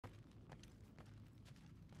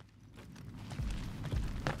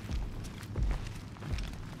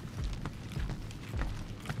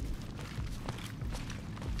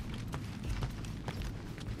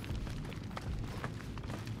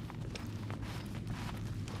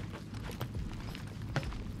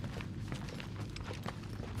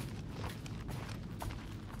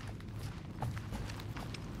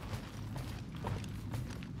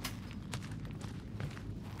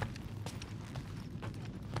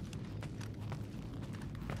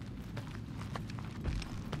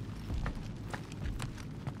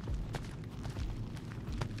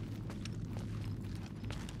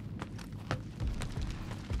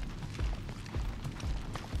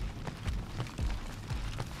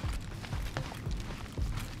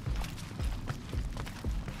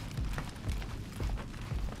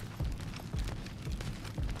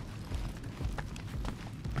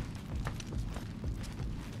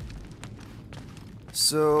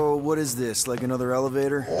So, what is this, like another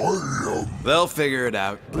elevator? They'll figure it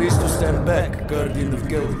out. Please to stand back, Guardian of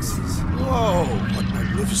Galaxies. Whoa, what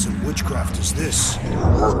magnificent witchcraft is this?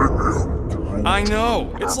 I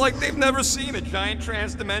know. It's like they've never seen a giant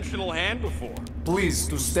transdimensional hand before. Please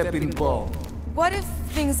to step in palm. What if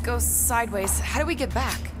things go sideways? How do we get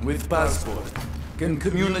back? With passport. Can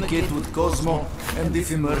communicate with Cosmo, and if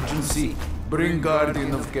emergency, bring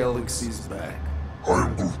Guardian of Galaxies back.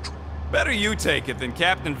 Better you take it than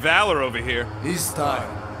Captain Valor over here. This time,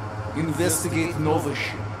 investigate Nova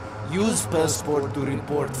ship. Use passport to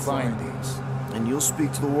report findings. And you'll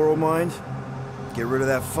speak to the World Mind? Get rid of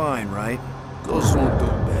that fine, right? Cosmo do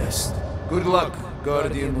best. Good luck,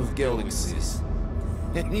 Guardian of Galaxies.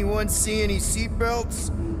 Anyone see any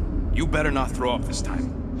seatbelts? You better not throw up this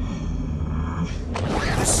time.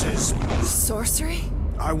 This is... Sorcery?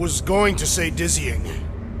 I was going to say dizzying.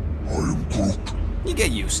 You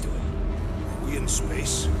get used to it. Are we in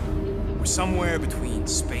space? We're somewhere between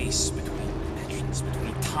space, between dimensions,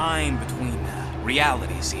 between time, between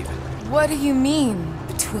realities even. What do you mean,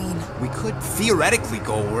 between? We could theoretically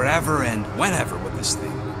go wherever and whenever with this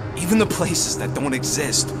thing. Even the places that don't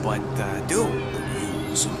exist, but do.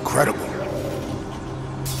 It's incredible.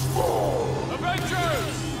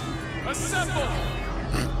 Avengers! Assemble!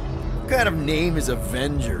 What kind of name is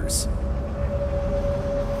Avengers?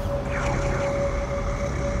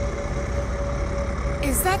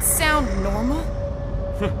 Is that sound normal?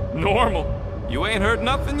 Normal. You ain't heard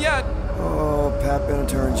nothing yet. Oh, Pat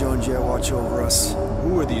Benatar and Joan Jett watch over us.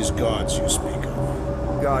 Who are these gods you speak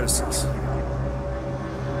of? Goddesses.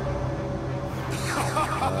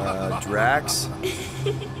 Drax?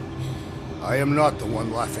 I am not the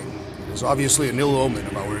one laughing. It is obviously an ill omen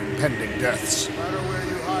of our impending deaths. No matter where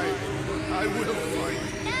you hide, I will find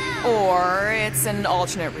you. Or it's an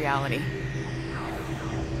alternate reality.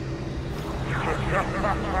 I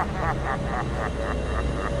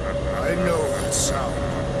know that sound. I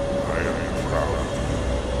am proud.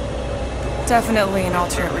 Definitely an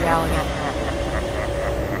alternate reality.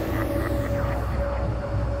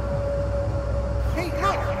 Hey,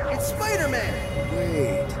 look! It's Spider-Man!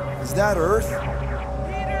 Wait, is that Earth?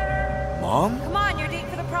 Mom? Come on, you're date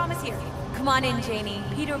for the prom is here. Come on in, Janie.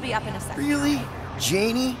 Peter will be up in a second. Really?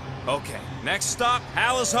 Janie? Okay, next stop,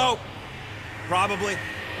 Hal's Hope. Probably.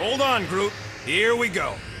 Hold on, Groot. Here we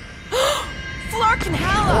go. Flark and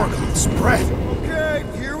Hala! Organs, breath. Okay,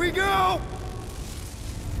 here we go!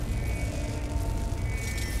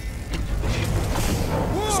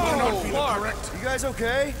 Whoa! Correct. You guys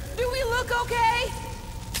okay? Do we look okay?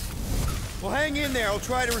 Well, hang in there. I'll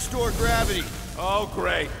try to restore gravity. Oh,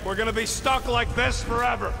 great. We're gonna be stuck like this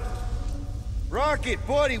forever. Rocket,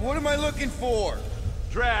 buddy, what am I looking for?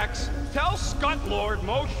 Drax, tell Scut Lord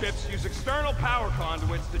most ships use external power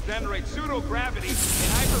conduits to generate pseudo-gravity in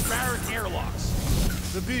hyperbaric airlocks.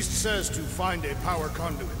 The beast says to find a power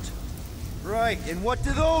conduit. Right, and what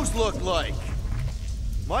do those look like?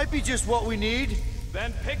 Might be just what we need.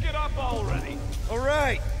 Then pick it up already. All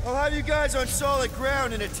right, I'll have you guys on solid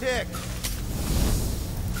ground in a tick.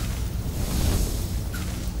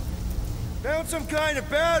 Found some kind of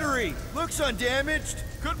battery. Looks undamaged.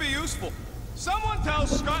 Could be useful. Someone tell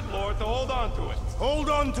Scut Lord to hold on to it. Hold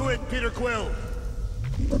on to it, Peter Quill.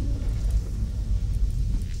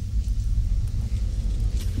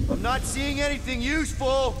 I'm not seeing anything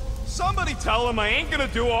useful. Somebody tell him I ain't gonna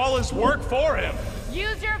do all his work for him.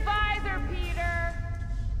 Use your visor, Peter!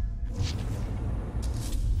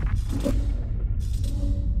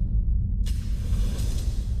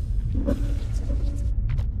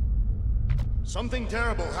 Something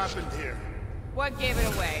terrible happened here. What gave it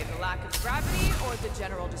away? The lack of gravity or the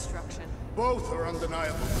general destruction? Both are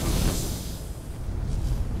undeniable clues.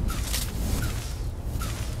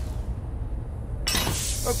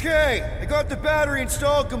 Okay, I got the battery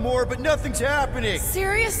installed, Gamora, but nothing's happening.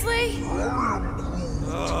 Seriously?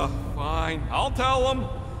 Fine, I'll tell him.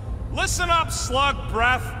 Listen up, Slug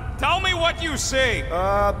Breath. Tell me what you see.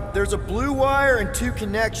 There's a blue wire and two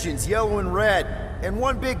connections, yellow and red, and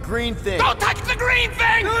one big green thing. Don't touch the green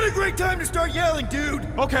thing! Not a great time to start yelling, dude!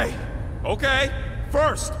 Okay.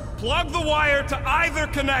 First, plug the wire to either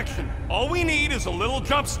connection. All we need is a little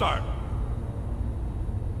jump start.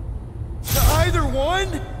 To either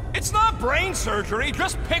one? It's not brain surgery,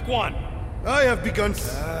 just pick one. I have begun.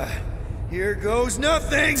 Here goes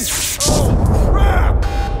nothing! Oh, crap!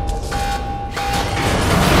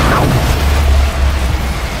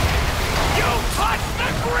 You touched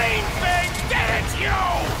the green thing, didn't you?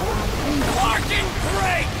 Fucking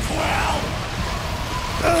great, Quill!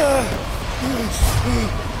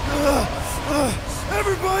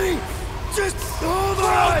 Everybody, just hold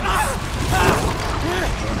on!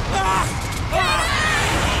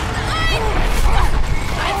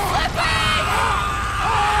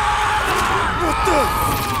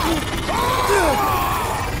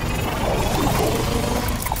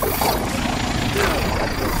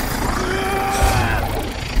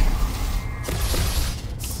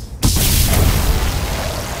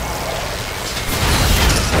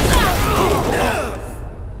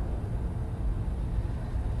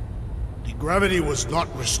 Gravity was not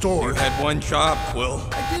restored. You had one job, Quill.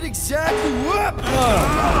 I did exactly what?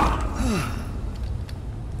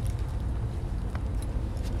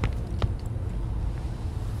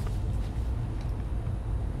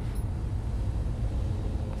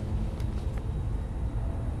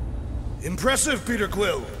 Impressive, Peter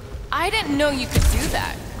Quill. I didn't know you could do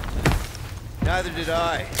that. Neither did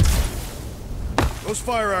I. Those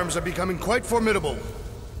firearms are becoming quite formidable.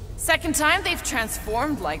 Second time they've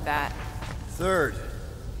transformed like that. Third,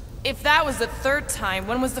 If that was the third time,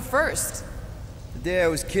 when was the first? the day I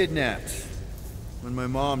was kidnapped. When my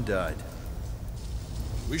mom died.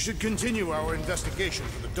 We should continue our investigation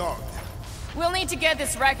for the dog. We'll need to get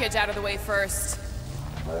this wreckage out of the way first.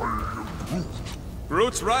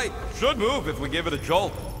 Groot's right. Should move if we give it a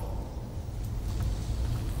jolt.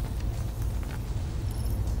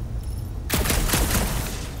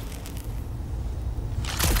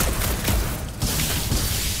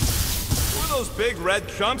 Who are those big red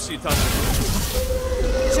chumps you touched?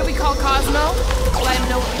 Should we call Cosmo? Let him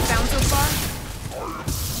know what we found so far?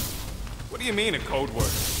 What do you mean a code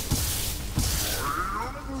word?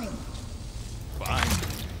 Fine.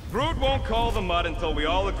 Groot won't call the mud until we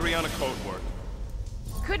all agree on a code word.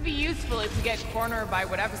 Could be useful if we get cornered by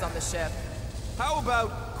whatever's on the ship. How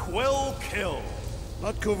about Quill Kill?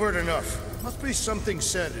 Not covert enough. Must be something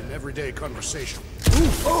said in everyday conversation. Ooh,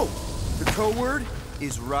 oh! The code word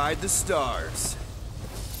is Ride the Stars.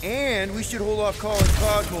 And we should hold off calling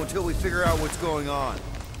Cosmo until we figure out what's going on.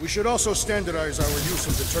 We should also standardize our use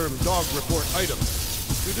of the term dog report item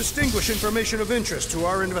to distinguish information of interest to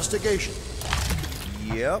our investigation.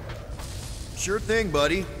 Yep. Sure thing,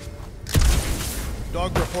 buddy.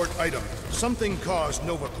 Dog report item. Something caused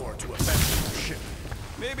Nova Corps to abandon the ship.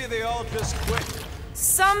 Maybe they all just quit.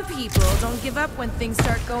 Some people don't give up when things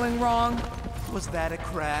start going wrong. Was that a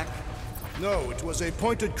crack? No, it was a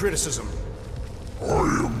pointed criticism.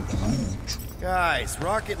 Guys,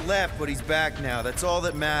 Rocket left, but he's back now. That's all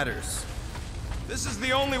that matters. This is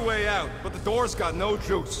the only way out, but the door's got no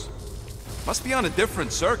juice. Must be on a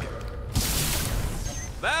different circuit.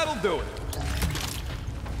 That'll do it.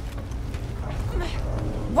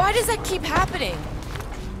 Why does that keep happening?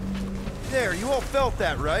 There, you all felt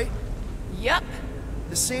that, right? Yup.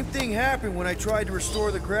 The same thing happened when I tried to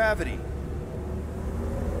restore the gravity.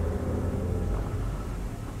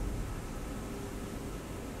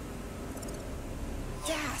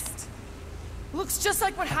 Gassed. Looks just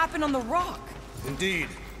like what happened on the rock. Indeed,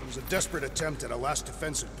 it was a desperate attempt at a last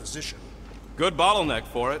defensive position. Good bottleneck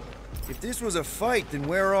for it. If this was a fight, then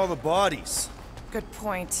where are all the bodies? Good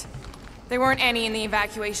point. There weren't any in the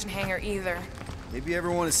evacuation hangar either. Maybe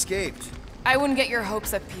everyone escaped. I wouldn't get your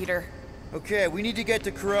hopes up, Peter. Okay, we need to get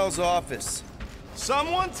to Corell's office.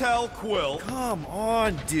 Someone tell Quill. Come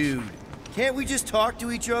on, dude. Can't we just talk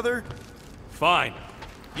to each other? Fine.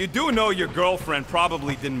 You do know your girlfriend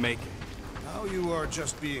probably didn't make it. Now you are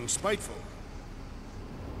just being spiteful.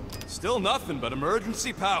 Still nothing but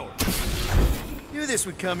emergency power. Knew this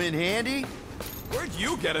would come in handy. Where'd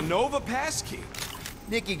you get a Nova passkey?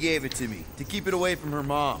 Nikki gave it to me, to keep it away from her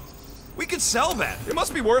mom. We could sell that. It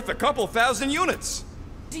must be worth a couple thousand units.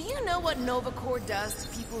 Do you know what Nova Corps does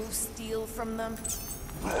to people who steal from them?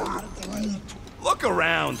 Look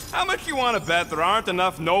around. How much you want to bet there aren't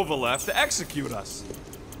enough Nova left to execute us?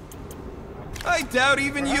 I doubt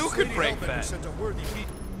even you Perhaps could Lady break Hellbent that. sent a worthy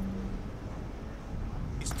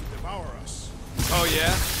beast to devour us. Oh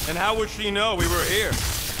yeah? And how would she know we were here? It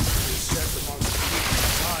is said the monster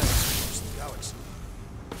feeds eyes across the galaxy.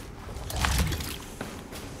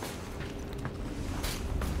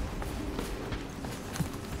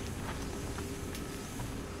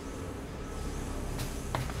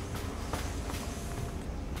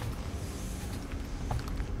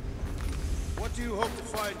 What do you hope to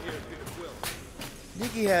find here, Peter Quill?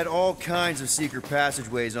 Nikki had all kinds of secret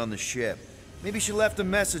passageways on the ship. Maybe she left a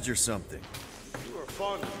message or something. You are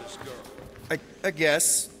fond of this girl. I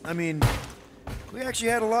guess. I mean, we actually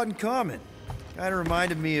had a lot in common. Kinda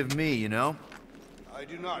reminded me of me, you know? I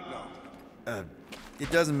do not know. It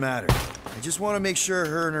doesn't matter. I just want to make sure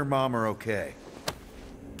her and her mom are okay.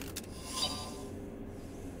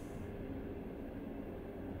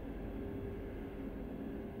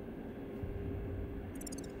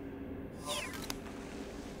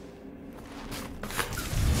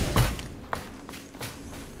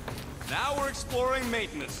 exploring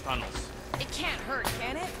maintenance tunnels. It can't hurt,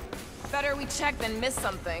 can it? Better we check than miss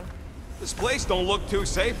something. This place don't look too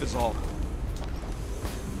safe is all.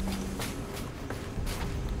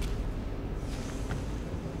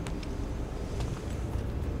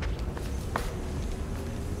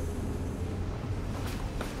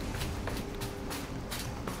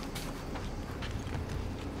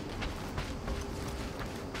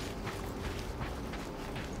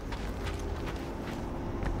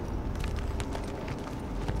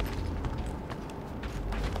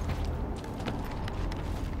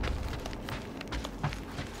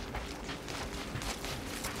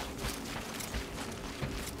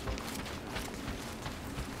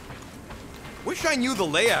 Wish I knew the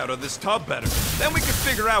layout of this tub better. Then we could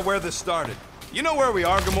figure out where this started. You know where we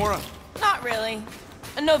are, Gamora? Not really.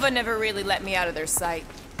 Nova never really let me out of their sight.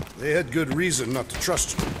 They had good reason not to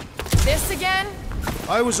trust you. This again?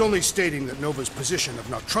 I was only stating that Nova's position of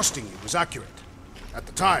not trusting you was accurate. At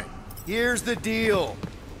the time. Here's the deal.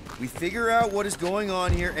 We figure out what is going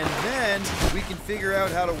on here, and then we can figure out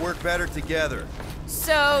how to work better together.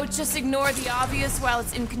 So, just ignore the obvious while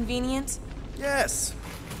it's inconvenient? Yes.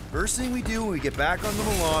 First thing we do when we get back on the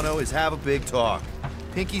Milano is have a big talk.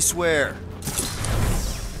 Pinky swear.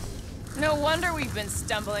 No wonder we've been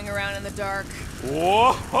stumbling around in the dark.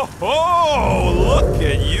 Whoa! Look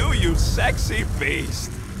at you, you sexy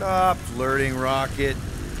beast! Stop flirting, Rocket.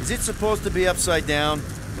 Is it supposed to be upside down?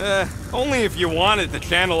 Only if you wanted to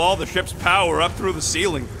channel all the ship's power up through the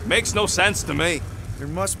ceiling. Makes no sense to me. There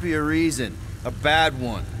must be a reason. A bad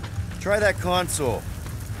one. Try that console.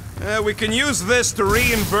 We can use this to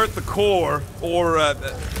re-invert the core, or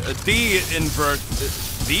de-invert...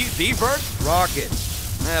 de-vert? Rocket.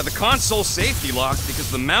 The console's safety locked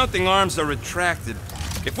because the mounting arms are retracted.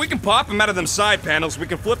 If we can pop them out of them side panels, we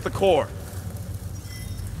can flip the core.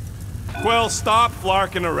 Well, stop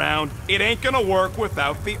flarking around. It ain't gonna work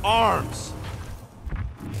without the arms.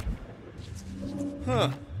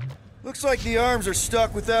 Huh. Looks like the arms are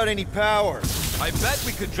stuck without any power. I bet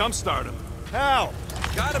we could jumpstart them. How?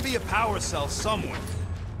 Gotta be a power cell somewhere.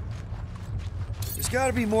 There's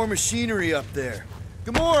gotta be more machinery up there.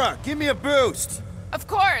 Gamora, give me a boost! Of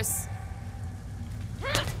course!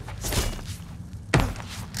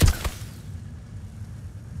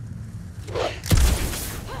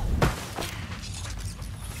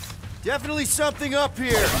 Definitely something up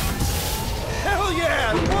here! Hell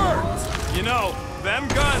yeah, it worked! You know, them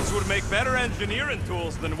guns would make better engineering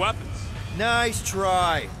tools than weapons. Nice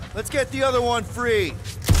try. Let's get the other one free.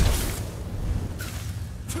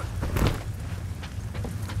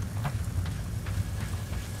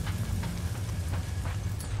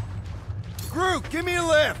 Groot, give me a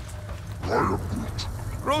lift!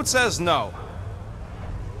 Groot says no.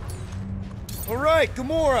 All right,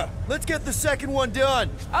 Gamora, let's get the second one done.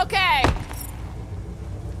 Okay!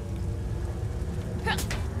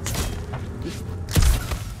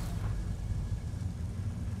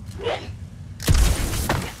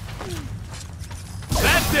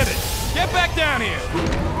 That did it! Get back down here!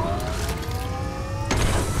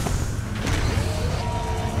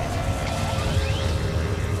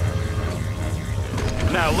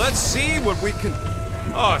 Now let's see what we can...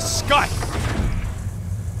 Oh, Scott!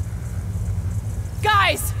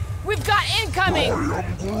 Guys! We've got incoming!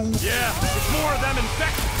 Yeah, there's more of them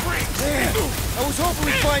infected freaks! Man, I was hoping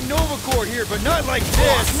we'd find Nova Corps here, but not like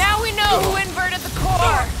this! Now we know who inverted the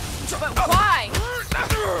core! But why?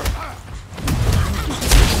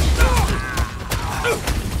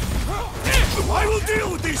 I will deal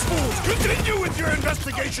with these fools! Continue with your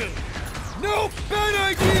investigation! No, bad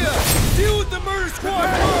idea! Deal with the murder squad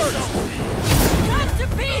first! Cut to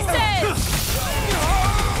pieces!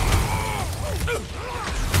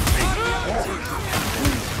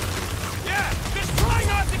 Yeah, just try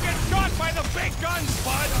not to get shot by the big guns,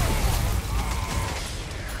 bud!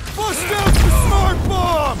 Bust out the smart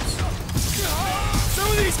bombs! Some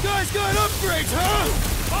of these guys got upgrades, huh?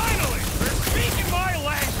 Finally! They're speaking my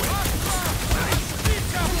language!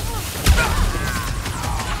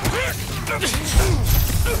 I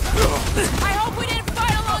hope we didn't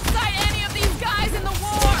fight alongside any of these guys in the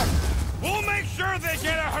war! We'll make sure they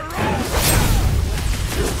get a heroic...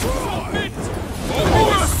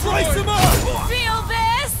 Gamora, slice them up! Feel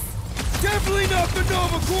this? Definitely not the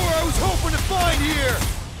Nova Corps I was hoping to find here!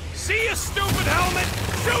 See a stupid helmet?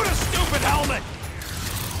 Shoot a stupid helmet!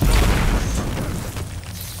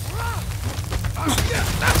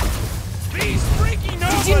 These freaky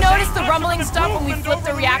Novas Did you notice ain't the much rumbling of an stuff when we improvement flipped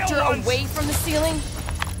the over reactor real ones. away from the ceiling?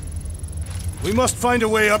 We must find a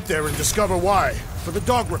way up there and discover why, for the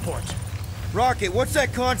dog report. Rocket, what's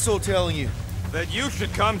that console telling you? That you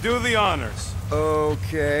should come do the honors.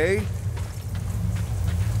 Okay.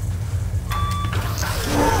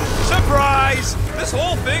 Surprise! This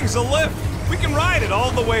whole thing's a lift. We can ride it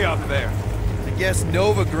all the way up there. I guess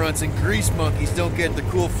Nova grunts and grease monkeys don't get the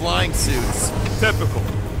cool flying suits. Typical.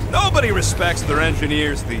 Nobody respects their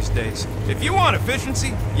engineers these days. If you want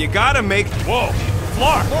efficiency, you gotta make... Whoa!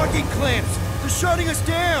 Flark! Locking clamps! They're shutting us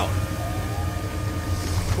down!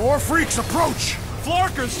 More freaks approach!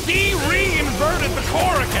 Flarker's de-reinverted the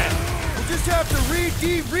core again! We'll just have to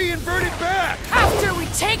reinvert it back! After we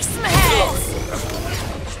take some heads!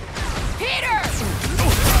 Peter!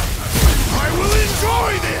 I will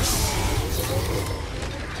enjoy this!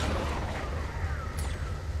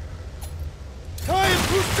 Try and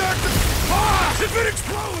push back the... Ah! If it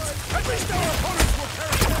explodes, at least our opponents will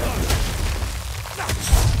carry on.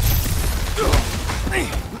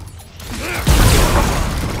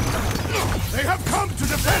 They have come to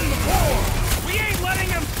defend the core! We ain't letting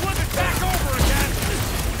them flip it back over again!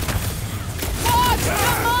 Fuck!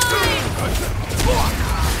 Come on!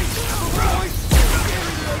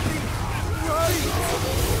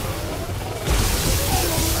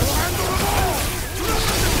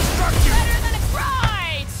 Better than a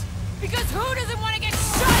ride! Because who doesn't want to get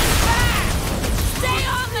shot back? Stay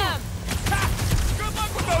on them! Good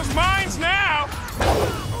luck with those mines now!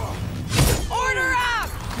 Order up!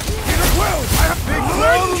 Peter Quill, I have big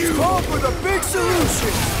Close you! up with a big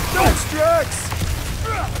solution! Thanks, Drax!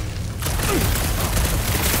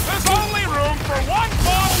 There's only room for one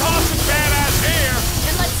ball-tossing badass here!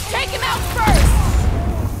 And let's take him out first!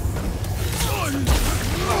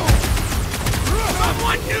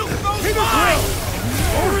 Someone nuke those Peter mines!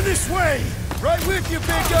 Quill! Over this way! Right with you,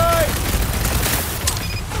 big guy!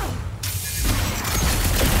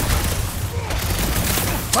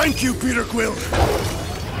 Thank you, Peter Quill!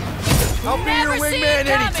 I'll be Never your see it wingman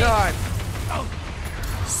coming. anytime!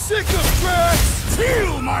 Sick of Drax!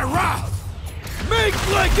 Feel my wrath! Make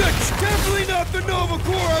like a... Definitely not the Nova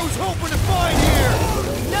Corps I was hoping to find here!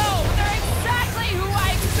 No, they're exactly who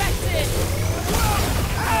I expected!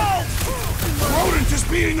 Rodent is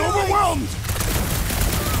being overwhelmed!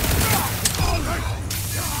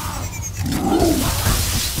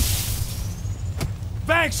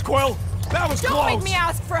 Thanks, Quill! That was Don't close! make me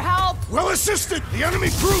ask for help! Well assisted! The enemy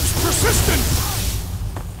proves persistent!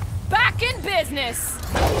 Back in business!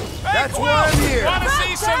 Hey, That's Quill! why I'm here. Wanna About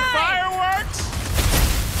see some time. fireworks?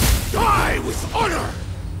 Die with honor!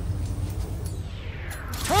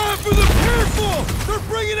 Time for the careful! They're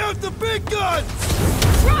bringing out the big guns!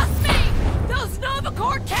 Trust me! Those Nova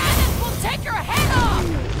Corps cannons will take your head off!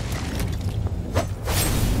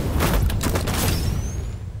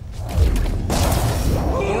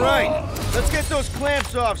 All right, let's get those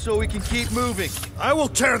clamps off so we can keep moving. I will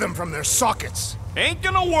tear them from their sockets! Ain't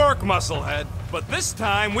gonna work, Musclehead. But this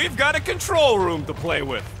time, we've got a control room to play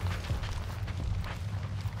with.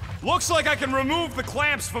 Looks like I can remove the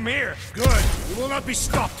clamps from here. Good. We will not be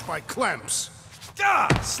stopped by clamps. Ah,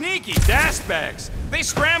 sneaky dashbags. They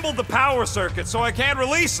scrambled the power circuit, so I can't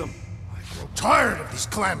release them. I grow tired of these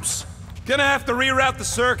clamps. Gonna have to reroute the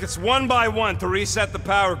circuits one by one to reset the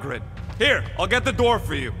power grid. Here, I'll get the door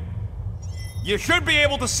for you. You should be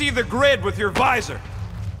able to see the grid with your visor.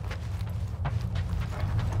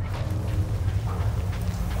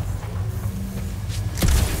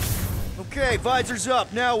 Okay, visor's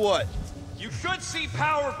up, now what? You should see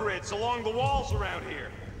power grids along the walls around here.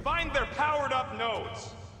 Find their powered-up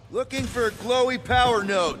nodes. Looking for glowy power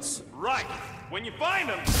nodes. Right. When you find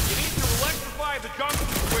them, you need to electrify the junction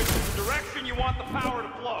switch in the direction you want the power to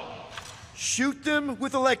flow. Shoot them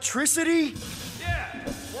with electricity? Yeah,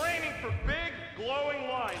 we're aiming for big, glowing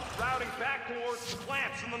lines routing back towards the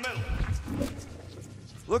clamps in the middle.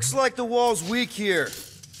 Looks like the wall's weak here.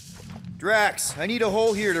 Drax, I need a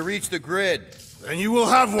hole here to reach the grid. Then you will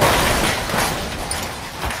have one.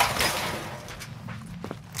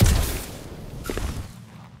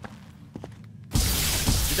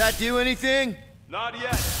 Did that do anything? Not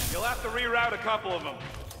yet. You'll have to reroute a couple of them.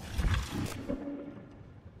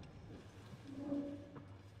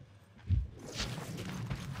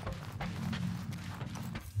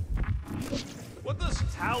 What does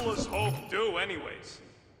Talos Hope do, anyways?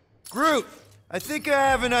 Groot, I think I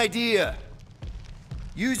have an idea.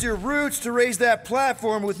 Use your roots to raise that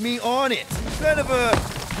platform with me on it. Kind of a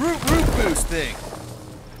root boost thing.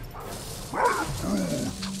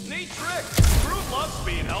 Neat trick. Groot loves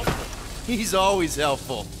being helpful. He's always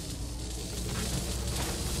helpful.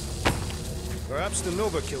 Perhaps the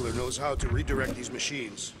Nova Killer knows how to redirect these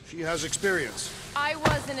machines. She has experience. I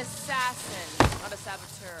was an assassin, not a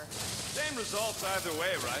saboteur. Same results either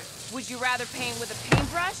way, right? Would you rather paint with a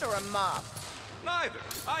paintbrush or a mop? Neither.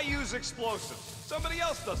 I use explosives. Somebody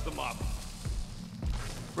else does the mopping.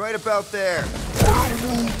 Right about there.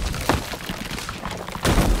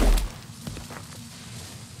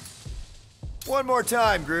 One more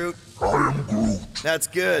time, Groot. I am Groot. That's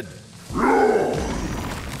good.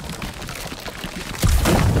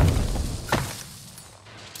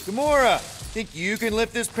 Gamora, think you can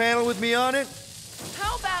lift this panel with me on it?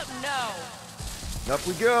 How about no? Up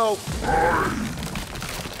we go.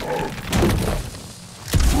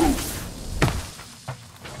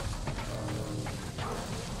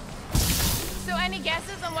 So any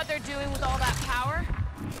guesses on what they're doing with all that power?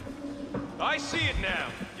 I see it now.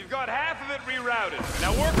 You've got half of it rerouted.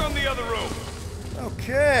 Now work on the other room.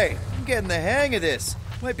 Okay, I'm getting the hang of this.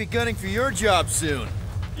 Might be gunning for your job soon.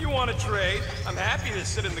 You want to trade? I'm happy to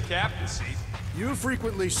sit in the captain's seat. You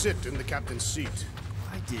frequently sit in the captain's seat.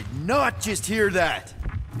 I did not just hear that.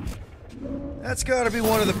 That's gotta be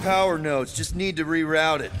one of the power nodes. Just need to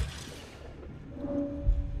reroute it.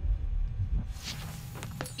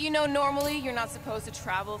 You know, normally you're not supposed to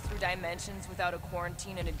travel through dimensions without a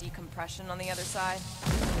quarantine and a decompression on the other side.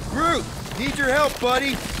 Groot, need your help,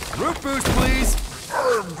 buddy. Root boost, please.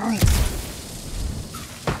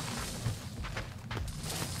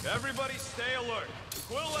 Everybody stay alert.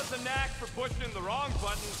 Quill has a knack for pushing the wrong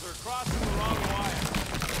buttons or crossing the wrong wire.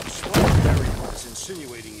 Small hairy one's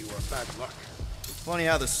insinuating you are bad luck. Funny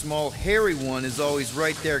how the small, hairy one is always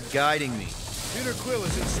right there guiding me. Peter Quill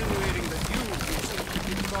is insinuating that you seem to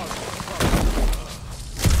be the cause of the problem.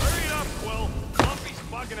 Hurry it up, Quill. Lumpy's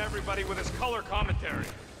bugging everybody with his color commentary.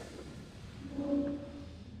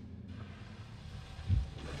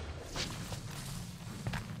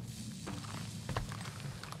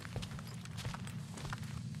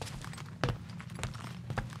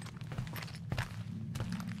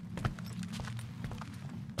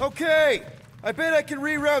 Okay, I bet I can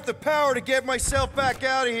reroute the power to get myself back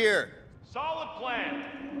out of here. Solid plan.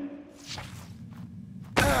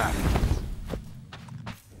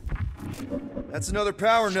 That's another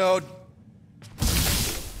power node.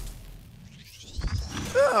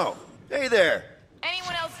 Oh, hey there.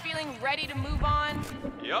 Anyone else feeling ready to move on?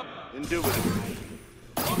 Yep. Indubitably.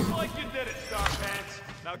 Looks like you did it, Starpants.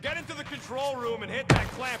 Now get into the control room and hit that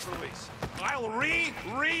clamp release. I'll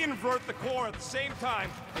re-invert the core at the same time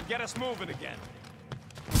and get us moving again.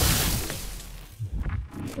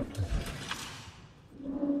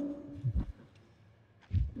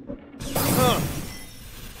 Huh.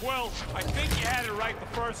 Well, I think you had it right the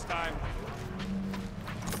first time.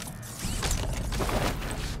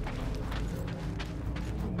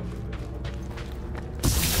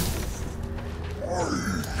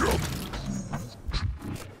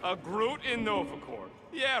 A Groot in Nova Corps.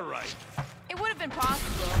 Yeah, right. It would have been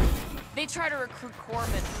possible. They try to recruit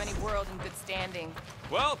corpsmen from any world in good standing.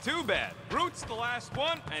 Well, too bad. Groot's the last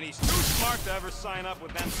one, and he's too smart to ever sign up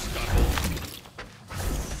with them scuttles.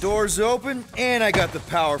 Doors open, and I got the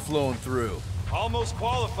power flowing through. Almost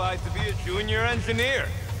qualified to be a junior engineer.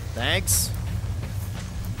 Thanks.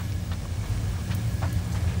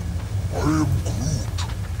 I am Groot.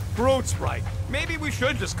 Groot's right. Maybe we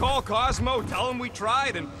should just call Cosmo, tell him we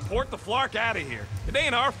tried, and port the Flark out of here. It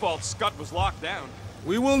ain't our fault Scott was locked down.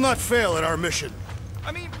 We will not fail at our mission.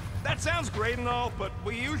 I mean, that sounds great and all, but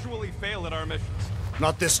we usually fail at our missions.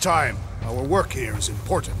 Not this time. Our work here is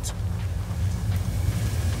important.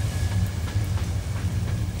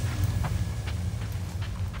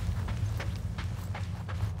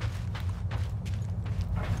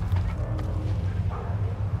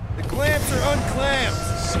 The clamps are unclamped.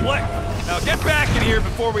 Slick! Now get back in here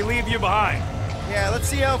before we leave you behind. Yeah, let's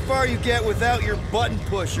see how far you get without your button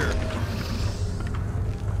pusher.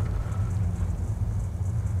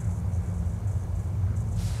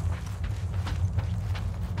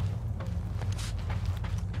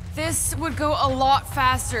 This would go a lot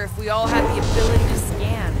faster if we all had the ability to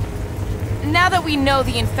scan. Now that we know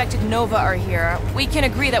the infected Nova are here, we can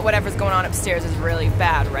agree that whatever's going on upstairs is really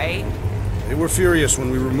bad, right? They were furious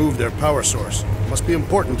when we removed their power source. Must be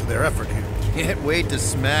important to their effort here. Can't wait to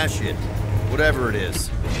smash it. Whatever it is.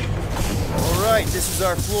 All right, this is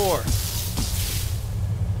our floor.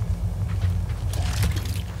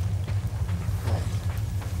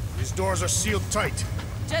 These doors are sealed tight.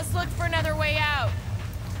 Just look for another way out.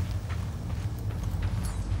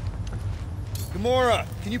 Gamora,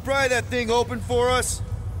 can you pry that thing open for us?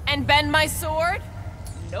 And bend my sword?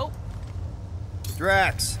 Nope.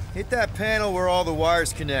 Drax, hit that panel where all the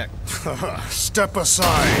wires connect. Step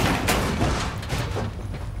aside.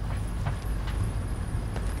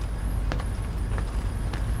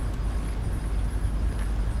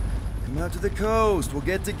 Come out to the coast. We'll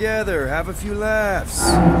get together, have a few laughs.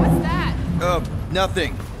 What's that?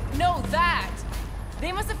 Nothing. No, that!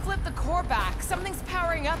 They must have flipped the core back. Something's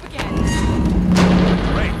powering up again.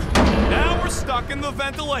 Great. Now we're stuck in the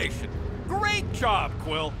ventilation. Great job,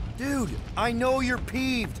 Quill. Dude, I know you're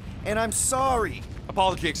peeved, and I'm sorry.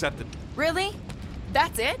 Apology accepted. Really?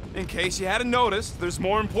 That's it? In case you hadn't noticed, there's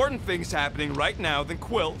more important things happening right now than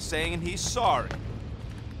Quill saying he's sorry.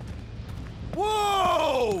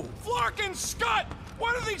 Whoa! Flark and Scott!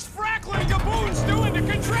 What are these frackling gaboons doing to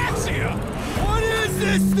Contraxia? What is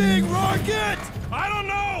this thing, Rocket? I don't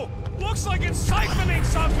know! Looks like it's siphoning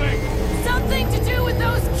something! Something to do with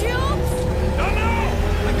those cubes? Don't know!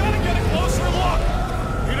 I gotta get a closer look!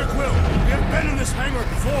 Peter Quill, we have been in this hangar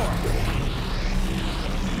before.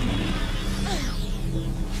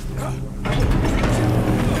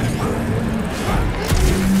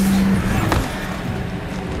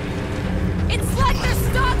 It's like they're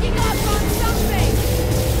stocking up on something!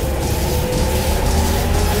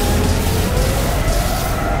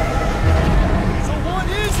 So what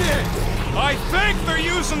is it? I think they're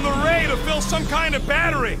using the ray to fill some kind of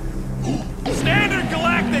battery. Standard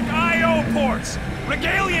galactic I.O. ports,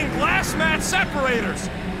 Regalian glass mat separators,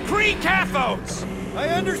 Kree cathodes. I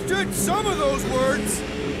understood some of those words.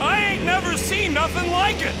 I ain't never seen nothing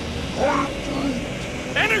like it.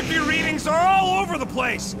 Energy readings are all over the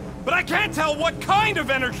place, but I can't tell what kind of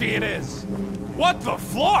energy it is. What the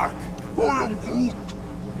flark?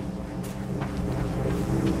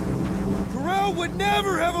 Corral would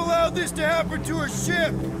never have allowed this to happen to her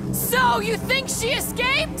ship. So, you think she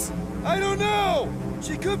escaped? I don't know.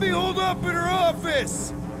 She could be holed up in her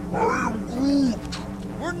office.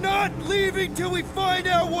 We're not leaving till we find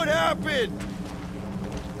out what happened.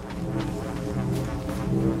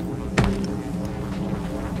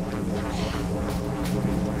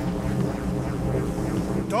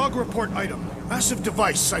 Dog report item. Massive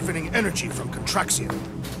device siphoning energy from Contraxia.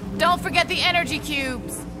 Don't forget the energy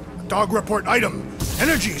cubes. Dog report item.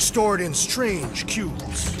 Energy stored in strange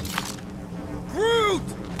cubes. Groot!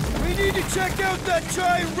 We need to check out that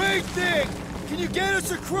giant ray thing! Can you get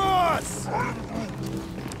us across?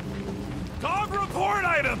 Dog report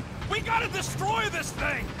item! We gotta destroy this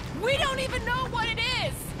thing! We don't even know what it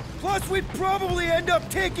is! Plus, we'd probably end up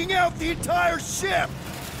taking out the entire ship!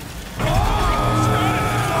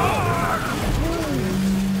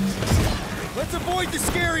 Let's avoid the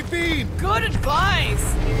scary beam! Good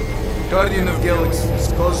advice! Guardian of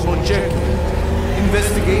Galaxies, Cosmo Jack.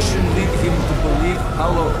 Investigation lead him to believe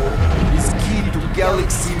Hollow is key to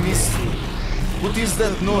galaxy mystery. What is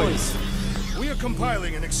that noise? We are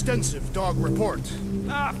compiling an extensive dog report.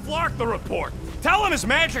 Ah, flark the report. Tell him his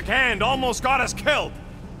magic hand almost got us killed.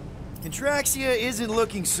 Contraxia isn't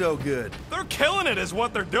looking so good. They're killing it is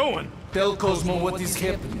what they're doing. Tell Cosmo what is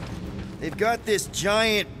happening. They've got this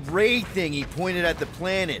giant ray thingy pointed at the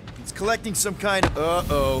planet. It's collecting some kind of...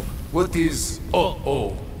 Uh-oh. What is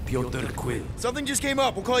uh-oh, Piotr Quill? Something just came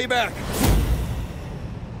up. We'll call you back.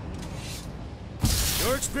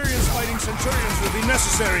 Your experience fighting Centurions will be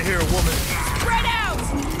necessary here, woman. Spread out!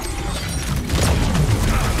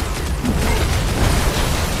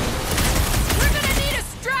 We're gonna need a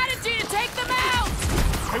strategy to take them out!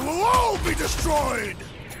 They will all be destroyed!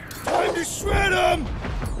 Time to shred them!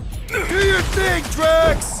 Do your thing,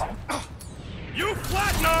 Drax! You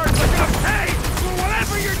flatnards are gonna pay for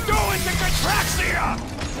whatever you're doing to Contraxia!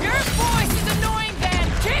 Your voice is annoying, Ben!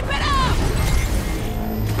 Keep it up!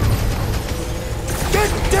 Get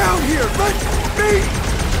down here! Let me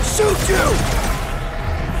shoot you!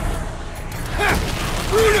 Ha!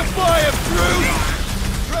 Beautify him, Groot!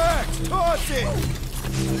 Drax, toss it!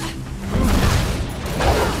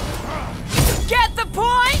 Get the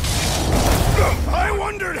point? I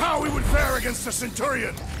wondered how we would fare against the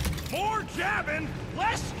Centurion! More jabbing,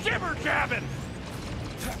 less jibber jabbing!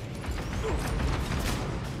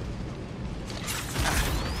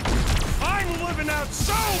 I'm living out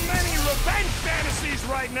so many revenge fantasies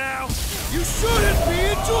right now! You shouldn't be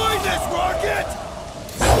enjoying this, Rocket!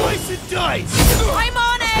 Slice and dice! I'm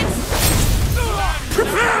on it!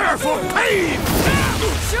 Prepare for pain!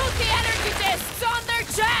 Shoot the energy discs on their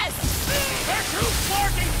chests! They're too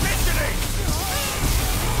flarking fidgety!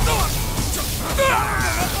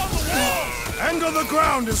 And on the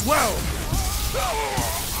ground as well!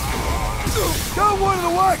 Got one of the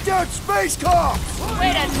locked out space cops!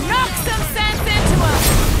 Way to knock some sense into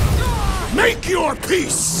them! Make your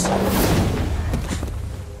peace!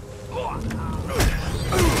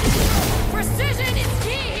 Precision is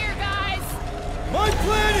key here, guys! My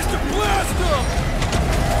plan is to blast them!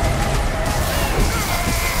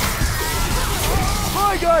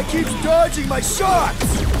 My guy keeps dodging my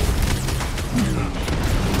shots!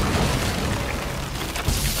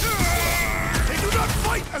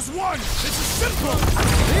 Fight as one! This is simple!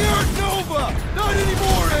 They aren't Nova! Not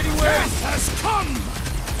anymore, anyway! Death has come!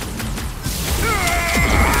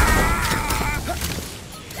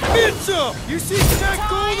 Mitchell! You see that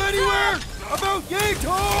gold anywhere? About yay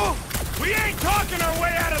tall? We ain't talking our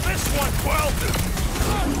way out of this one, Quill!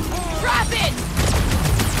 Drop it!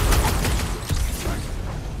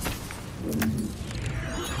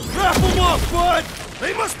 Wrap them up, bud!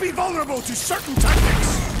 They must be vulnerable to certain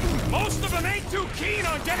tactics. Most of them ain't too keen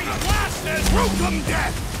on getting blasted! Root them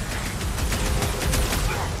dead!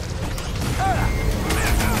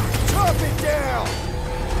 Chop it down!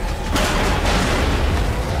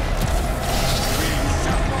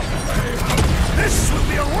 This will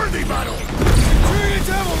be a worthy battle! Centurions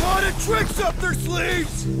have a lot of tricks up their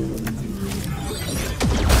sleeves!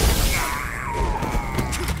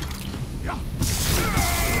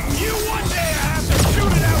 You one day have to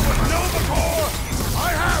shoot it out with Nova Corps! I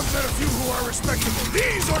have met a few who are respectable.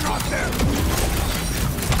 These are not them!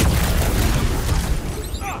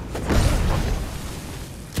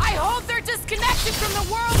 I hope they're disconnected from the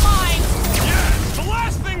world line! Yeah, the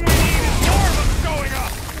last thing we need is more of them showing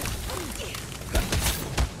up!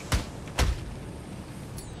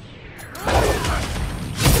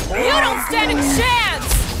 You don't stand a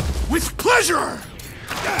chance! With pleasure!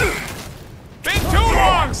 Been too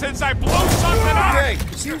long since I blew something up! Okay,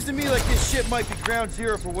 it seems to me like this ship might be ground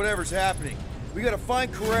zero for whatever's happening. We gotta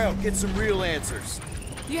find Ko-Rel, get some real answers.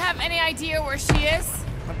 You have any idea where she is?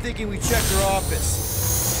 I'm thinking we check her office.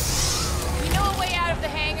 We know a way out of the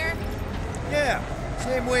hangar? Yeah,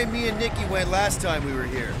 same way me and Nikki went last time we were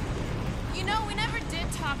here. You know, we never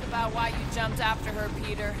did talk about why you jumped after her,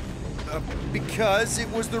 Peter. Because it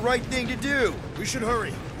was the right thing to do. We should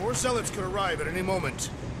hurry. More zealots could arrive at any moment.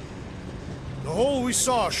 The hole we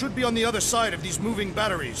saw should be on the other side of these moving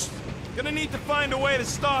batteries. Gonna need to find a way to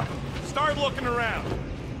stop them. Start looking around.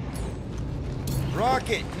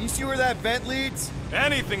 Rocket, can you see where that vent leads?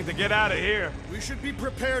 Anything to get out of here. We should be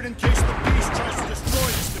prepared in case the beast tries to destroy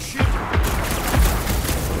this machine.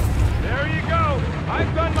 There you go.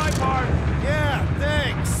 I've done my part. Yeah,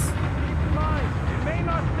 thanks. Keep in mind, it may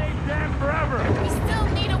not stay jammed forever. We still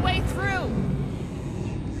need a way through.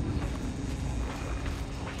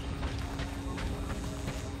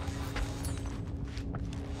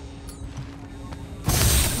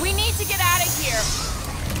 We need to get out of here.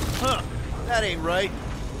 Huh, that ain't right.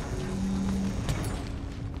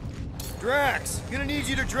 Drax, gonna need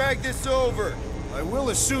you to drag this over. I will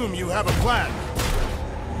assume you have a plan.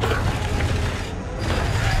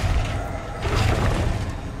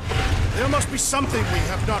 There must be something we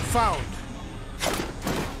have not found.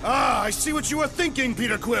 Ah, I see what you are thinking,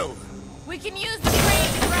 Peter Quill. We can use the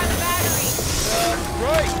crane to grab the battery.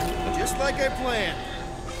 Right, just like I planned.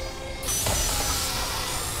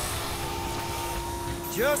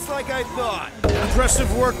 Just like I thought.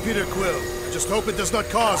 Impressive work, Peter Quill. I just hope it does not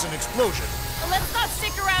cause an explosion. But let's not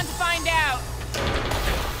stick around to find out.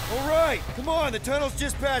 All right, come on, the tunnel's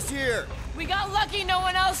just past here. We got lucky no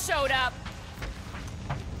one else showed up.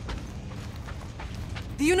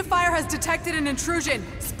 The Unifier has detected an intrusion.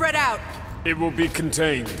 Spread out. It will be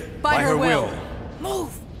contained. By her will.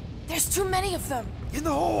 Move! There's too many of them. In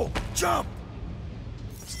the hole, jump!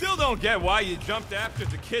 Still don't get why you jumped after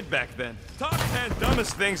the kid back then. Top 10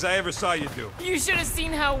 dumbest things I ever saw you do. You should have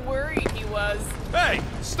seen how worried he was. Hey,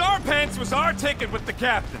 Star Pants was our ticket with the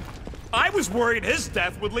captain. I was worried his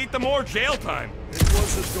death would lead to more jail time. It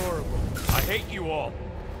was adorable. I hate you all.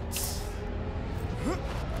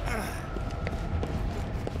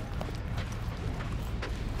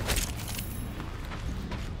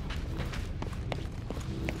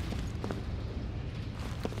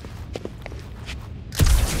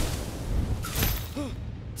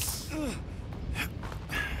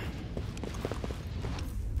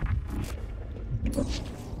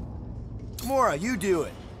 Gamora, you do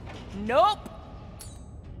it. Nope.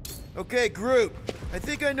 Okay, Groot. I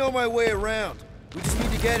think I know my way around. We just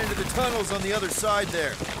need to get into the tunnels on the other side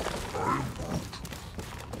there.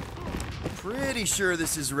 Pretty sure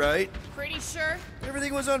this is right. Pretty sure?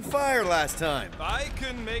 Everything was on fire last time. I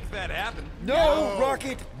couldn't make that happen. No,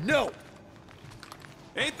 Rocket, no!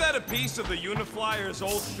 Ain't that a piece of the Uniflyer's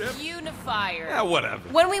old ship? Unifier. Yeah, whatever.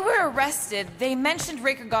 When we were arrested, they mentioned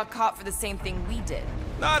Raker got caught for the same thing we did.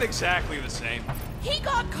 Not exactly the same. He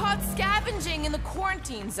got caught scavenging in the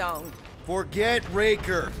quarantine zone. Forget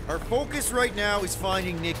Raker. Our focus right now is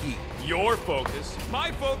finding Nikki. Your focus.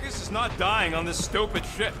 My focus is not dying on this stupid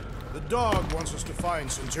ship. The dog wants us to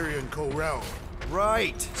find Centurion Ko-Rel.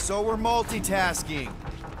 Right, so we're multitasking.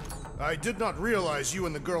 I did not realize you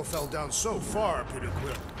and the girl fell down so far, Peter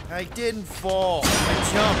Quill. I didn't fall.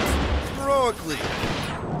 I jumped. Heroically.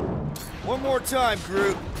 One more time,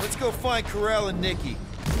 Groot. Let's go find Ko-Rel and Nikki.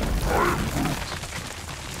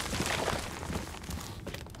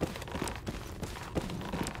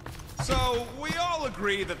 So, we all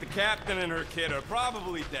agree that the captain and her kid are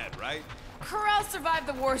probably dead, right? Corral survived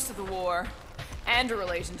the worst of the war. And a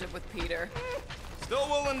relationship with Peter. Still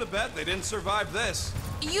willing to bet they didn't survive this.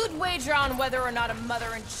 You'd wager on whether or not a mother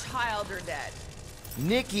and child are dead.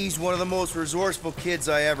 Nikki's one of the most resourceful kids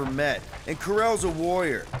I ever met, and Corell's a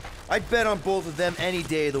warrior. I'd bet on both of them any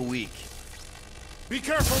day of the week. Be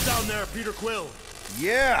careful down there, Peter Quill.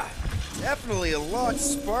 Yeah, definitely a lot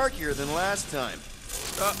sparkier than last time.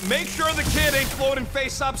 Make sure the kid ain't floating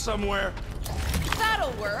face up somewhere.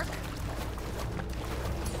 That'll work.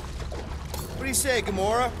 What do you say,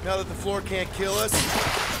 Gamora, now that the floor can't kill us?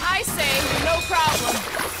 I say, no problem.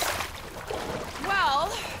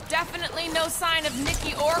 Well, definitely no sign of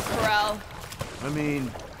Nikki or Corell. I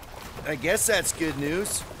mean, I guess that's good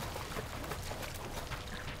news.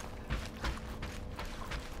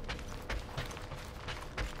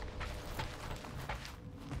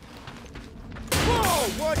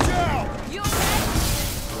 Whoa, watch out! You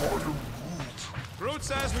okay? Groot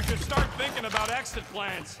says we should start thinking about exit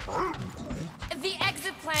plans. The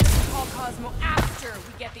exit plan is to call Cosmo after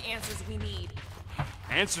we get the answers we need.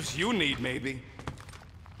 Answers you need, maybe.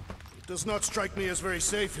 It does not strike me as very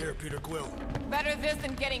safe here, Peter Quill. Better this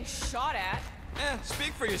than getting shot at.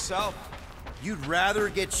 Speak for yourself. You'd rather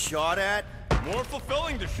get shot at? More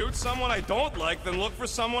fulfilling to shoot someone I don't like than look for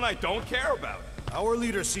someone I don't care about. Our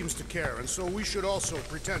leader seems to care, and so we should also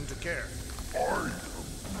pretend to care.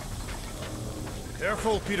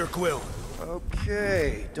 Careful, Peter Quill.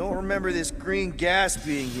 Okay, don't remember this green gas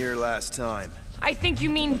being here last time. I think you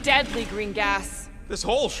mean deadly green gas. This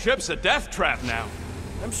whole ship's a death trap now.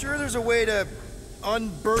 I'm sure there's a way to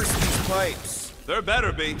unburst these pipes. There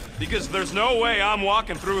better be, because there's no way I'm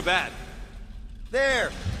walking through that. There,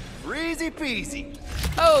 easy peasy.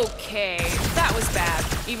 Okay, that was bad,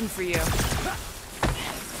 even for you.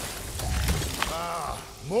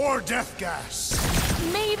 More death gas.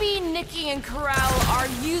 Maybe Nikki and Corral are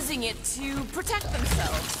using it to protect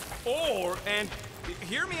themselves. And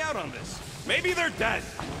hear me out on this. Maybe they're dead.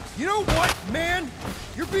 You know what, man?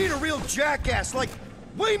 You're being a real jackass, like,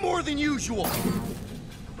 way more than usual.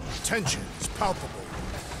 Tension is palpable.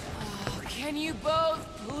 Oh, can you both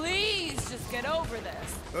please just get over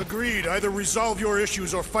this? Agreed. Either resolve your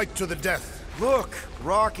issues or fight to the death. Look,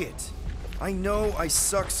 Rocket. I know I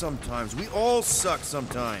suck sometimes. We all suck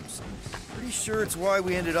sometimes. Pretty sure it's why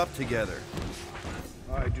we ended up together.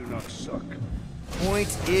 I do not suck.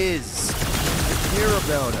 Point is, they care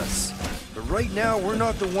about us. But right now, we're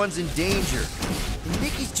not the ones in danger. And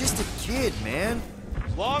Nikki's just a kid, man.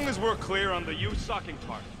 As long as we're clear on the you sucking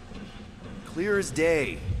part. Clear as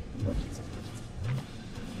day.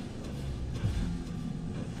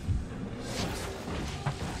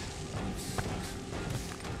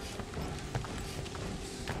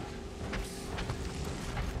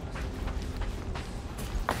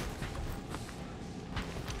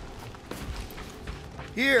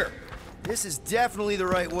 Here! This is definitely the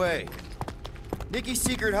right way. Nikki's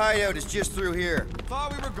secret hideout is just through here.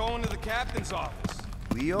 Thought we were going to the captain's office.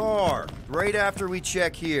 We are, right after we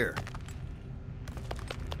check here.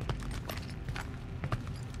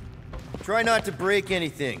 Try not to break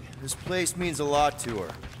anything. This place means a lot to her.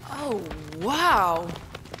 Oh, wow.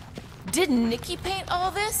 Did Nikki paint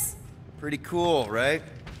all this? Pretty cool, right?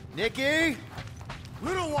 Nikki?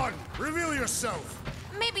 Little one, reveal yourself.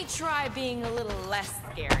 Maybe try being a little less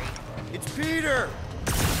scary. It's Peter!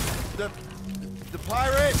 The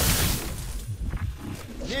pirate?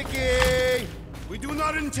 Nikki! We do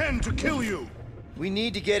not intend to kill you. We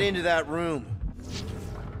need to get into that room.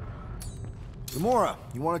 Gamora,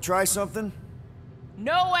 you want to try something?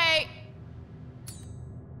 No way!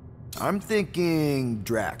 I'm thinking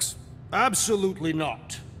Drax. Absolutely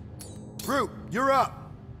not. Groot, you're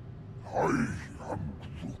up.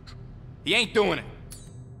 He ain't doing it.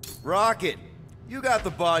 Rocket, you got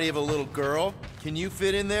the body of a little girl. Can you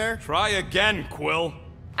fit in there? Try again, Quill.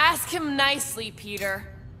 Ask him nicely, Peter.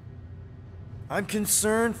 I'm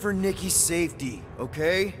concerned for Nikki's safety,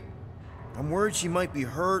 okay? I'm worried she might be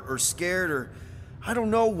hurt or scared or I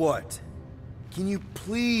don't know what. Can you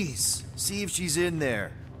please see if she's in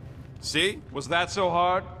there? See? Was that so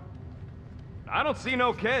hard? I don't see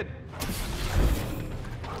no kid.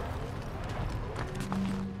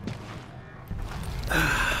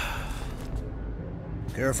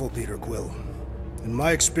 Careful, Peter Quill. In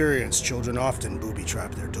my experience, children often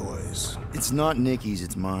booby-trap their toys. It's not Nikki's,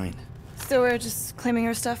 it's mine. So we're just claiming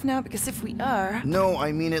her stuff now? Because if we are... No,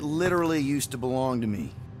 I mean it literally used to belong to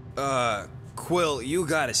me. Quill, you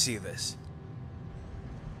gotta see this.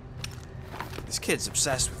 This kid's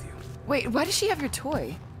obsessed with you. Wait, why does she have your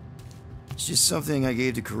toy? It's just something I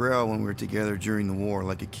gave to Corell when we were together during the war,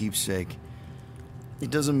 like a keepsake. It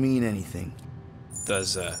doesn't mean anything.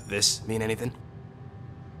 Does, this mean anything?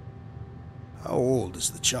 How old is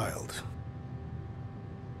the child?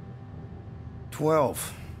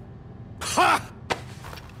 12. Ha!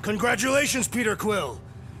 Congratulations, Peter Quill!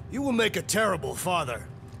 You will make a terrible father.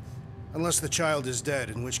 Unless the child is dead,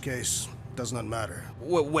 in which case, does not matter.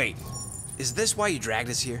 Wait. Is this why you dragged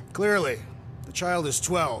us here? Clearly. The child is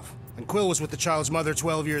 12, and Quill was with the child's mother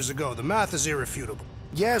 12 years ago. The math is irrefutable.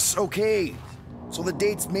 Yes, okay. So the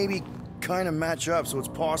dates maybe kind of match up, so it's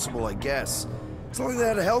possible, I guess. It's not like they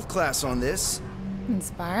had a health class on this.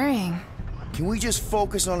 Inspiring. Can we just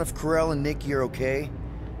focus on if Corell and Nikki are okay?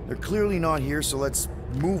 They're clearly not here, so let's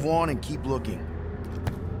move on and keep looking.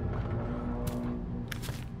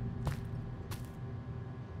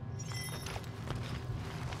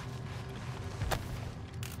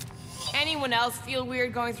 Anyone else feel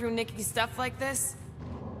weird going through Nikki's stuff like this?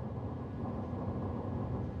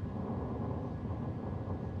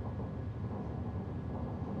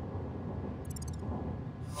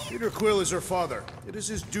 Peter Quill is her father. It is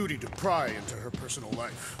his duty to pry into her personal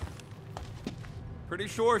life. Pretty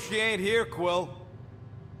sure she ain't here, Quill.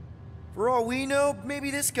 For all we know,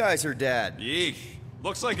 maybe this guy's her dad. Yeesh.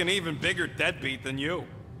 Looks like an even bigger deadbeat than you.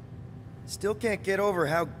 Still can't get over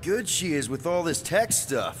how good she is with all this tech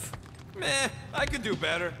stuff. Meh, I could do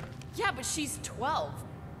better. Yeah, but she's 12.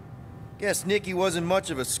 Guess Nikki wasn't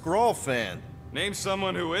much of a Skrull fan. Name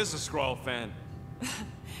someone who is a Skrull fan.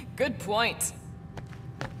 Good point.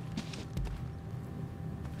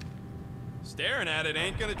 Staring at it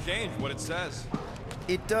ain't gonna change what it says.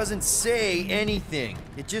 It doesn't say anything.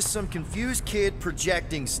 It's just some confused kid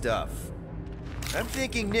projecting stuff. I'm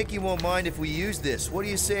thinking Nikki won't mind if we use this. What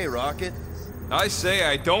do you say, Rocket? I say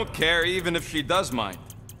I don't care even if she does mind.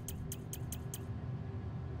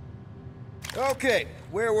 Okay,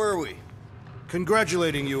 where were we?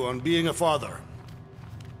 Congratulating you on being a father.